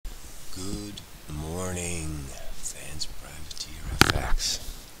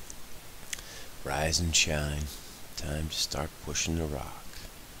rise and shine. Time to start pushing the rock.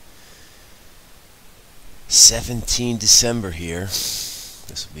 17 December here.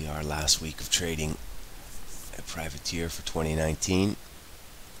 This will be our last week of trading at Privateer for 2019.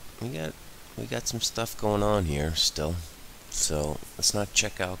 We got some stuff going on here still, so let's not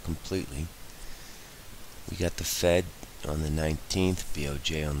check out completely. We got the Fed on the 19th,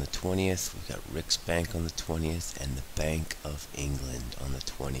 BOJ on the 20th, we got Rick's Bank on the 20th, and the Bank of England on the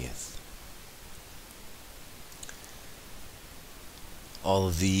 20th. All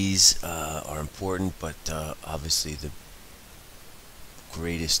of these are important, but obviously the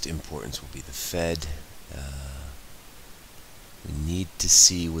greatest importance will be the Fed. We need to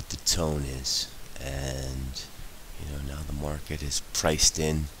see what the tone is, and now the market is priced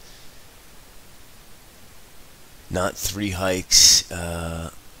in not 3 hikes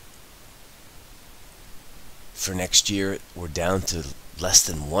for next year. We're down to less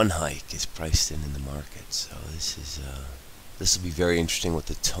than 1 hike is priced in the market. So this will be very interesting what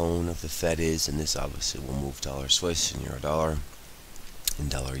the tone of the Fed is, and this obviously will move dollar Swiss and euro dollar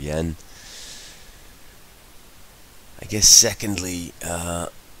and dollar yen. I guess secondly, a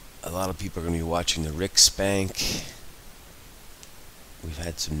lot of people are going to be watching the Rick's Bank. We've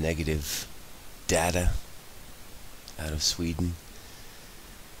had some negative data out of Sweden.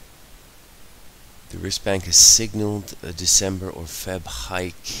 The Riksbank has signaled a December or Feb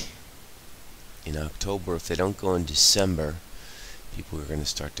hike in October. If they don't go in December, people are going to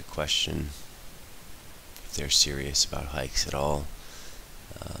start to question if they're serious about hikes at all.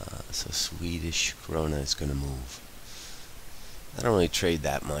 So Swedish krona is going to move. I don't really trade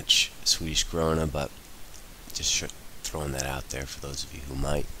that much Swedish krona, but just throwing that out there for those of you who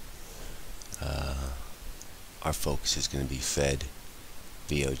might. Our focus is going to be Fed,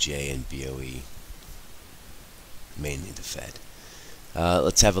 BOJ, and BOE. Mainly the Fed.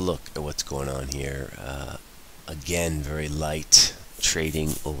 Let's have a look at what's going on here. Again, very light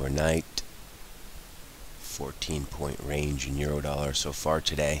trading overnight. 14-point range in euro dollar so far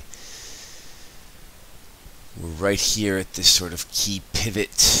today. We're right here at this sort of key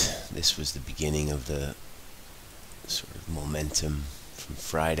pivot. This was the beginning of the sort of momentum from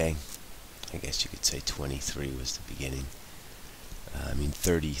Friday. I guess you could say 23 was the beginning.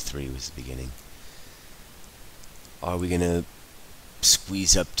 33 was the beginning. Are we going to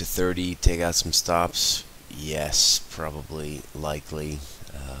squeeze up to 30, take out some stops? Yes, probably, likely.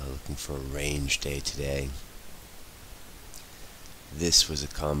 Looking for a range day today. This was a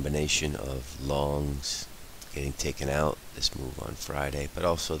combination of longs getting taken out, this move on Friday, but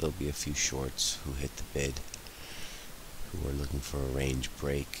also there'll be a few shorts who hit the bid, who are looking for a range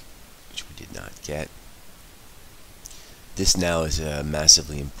break, which we did not get. This now is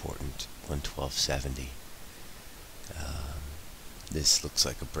massively important, 112.70. This looks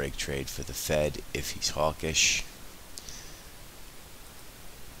like a break trade for the Fed if he's hawkish.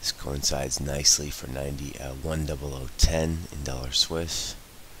 This coincides nicely for 10010 in dollar Swiss.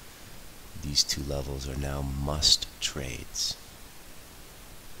 These two levels are now must trades.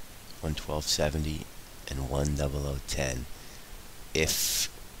 112.70 and 10010 if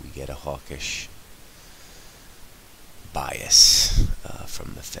we get a hawkish bias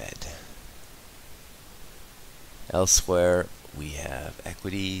from the Fed. Elsewhere, we have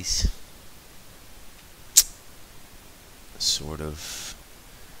equities. Sort of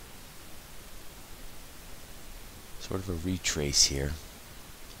a retrace here.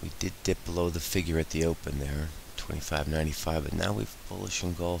 We did dip below the figure at the open there, 25.95, but now we've bullish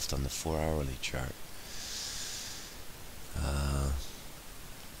engulfed on the 4-hourly chart. I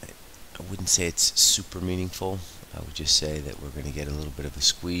wouldn't say it's super meaningful. I would just say that we're going to get a little bit of a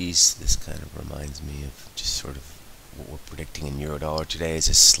squeeze. This kind of reminds me of just sort of what we're predicting in euro dollar today is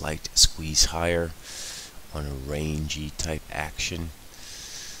a slight squeeze higher on a rangy type action.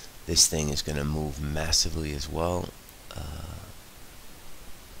 This thing is going to move massively as well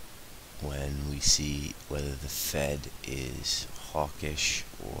when we see whether the Fed is hawkish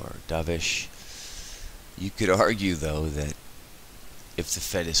or dovish. You could argue, though, that if the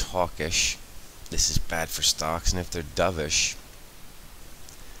Fed is hawkish, this is bad for stocks, and if they're dovish,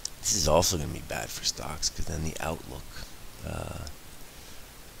 this is also going to be bad for stocks, because then the outlook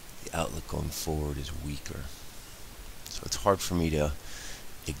going forward is weaker. So it's hard for me to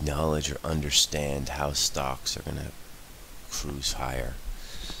acknowledge or understand how stocks are going to cruise higher.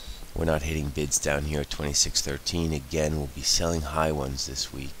 We're not hitting bids down here at 26.13. Again, we'll be selling high ones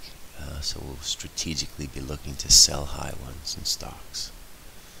this week, so we'll strategically be looking to sell high ones in stocks.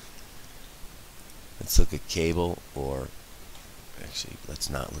 Let's look at cable, or actually let's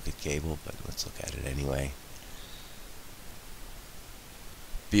not look at cable, but let's look at it anyway.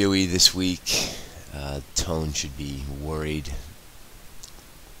 BOE this week, Tone should be worried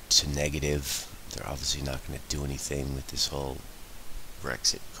to negative. They're obviously not going to do anything with this whole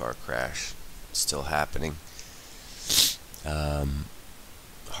Brexit car crash still happening.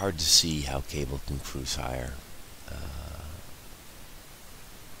 Hard to see how cable can cruise higher.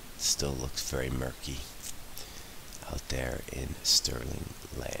 Still looks very murky out there in sterling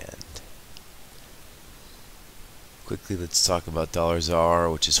land. Quickly, let's talk about dollar ZAR,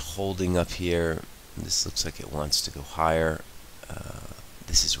 which is holding up here. This looks like it wants to go higher.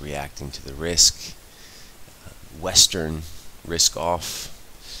 This is reacting to the risk. Western risk off.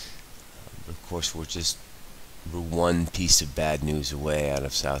 Of course, we're one piece of bad news away out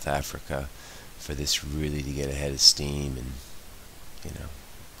of South Africa for this really to get ahead of steam and,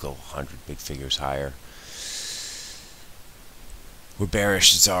 go 100 big figures higher. We're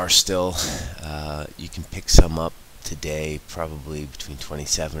bearish ZAR still. You can pick some up today, probably between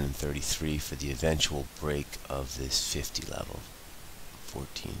 27 and 33 for the eventual break of this 50 level,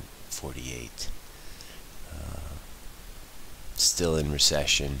 1448. Still in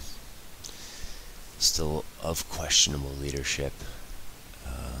recession, still of questionable leadership.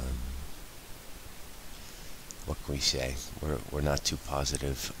 What can we say? We're not too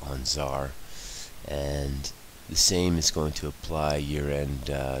positive on ZAR, and the same is going to apply year-end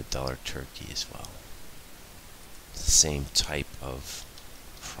dollar Turkey as well. It's the same type of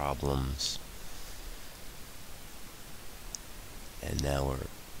problems, and now we're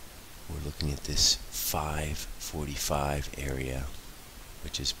looking at this 545 area,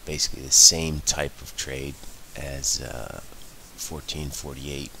 which is basically the same type of trade as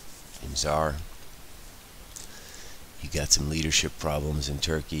 1448 in ZAR. You got some leadership problems in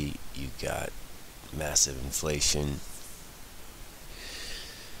Turkey. You got massive inflation.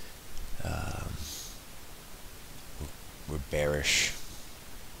 We're bearish.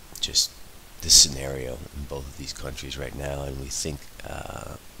 Just this scenario in both of these countries right now, and we think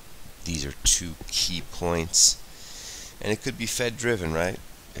these are two key points. And it could be Fed driven, right?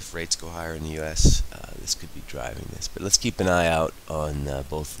 If rates go higher in the US, this could be driving this. But let's keep an eye out on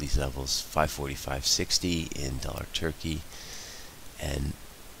both of these levels, 545.60 in dollar Turkey and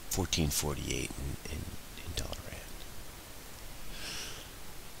 1448 in dollar rand.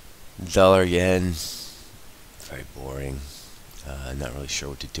 Dollar yen, very boring. Not really sure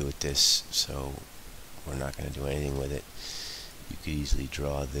what to do with this, so we're not going to do anything with it. You could easily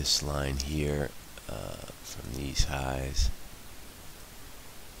draw this line here from these highs,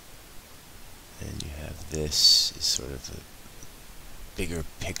 and you have this is sort of a bigger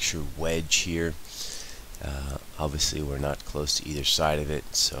picture wedge here. Obviously we're not close to either side of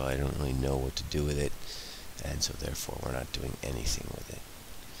it, so I don't really know what to do with it, and so therefore we're not doing anything with it.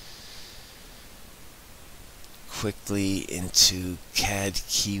 Quickly into CAD,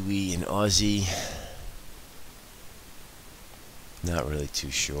 Kiwi, and Aussie. Not really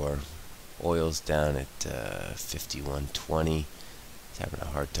too sure. Oil's down at 51.20. It's having a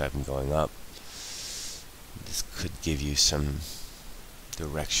hard time going up. This could give you some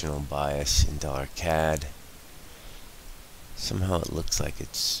directional bias in dollar CAD. Somehow it looks like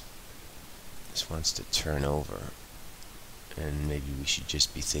this wants to turn over, and maybe we should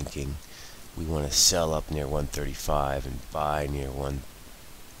just be thinking we want to sell up near 135 and buy near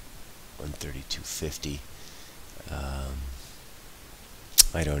 132.50.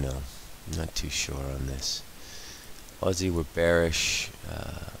 I don't know. I'm not too sure on this. Aussie, we're bearish.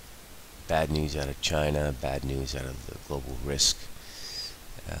 Bad news out of China, bad news out of the global risk.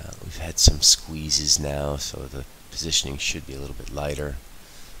 We've had some squeezes now, so the positioning should be a little bit lighter.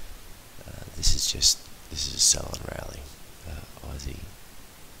 This is a sell and rally. Aussie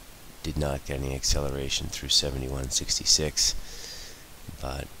did not get any acceleration through 71.66,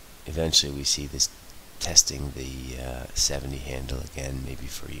 but eventually we see this testing the 70 handle again, maybe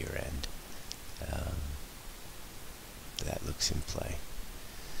for year end. That looks in play.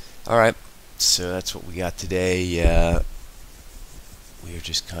 Alright, so that's what we got today. We are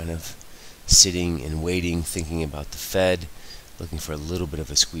just kind of sitting and waiting, thinking about the Fed, looking for a little bit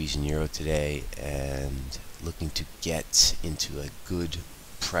of a squeeze in euro today, and looking to get into a good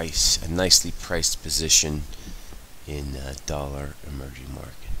price, a nicely priced position in dollar emerging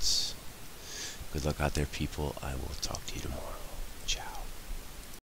markets. Good luck out there, people. I will talk to you tomorrow. Ciao.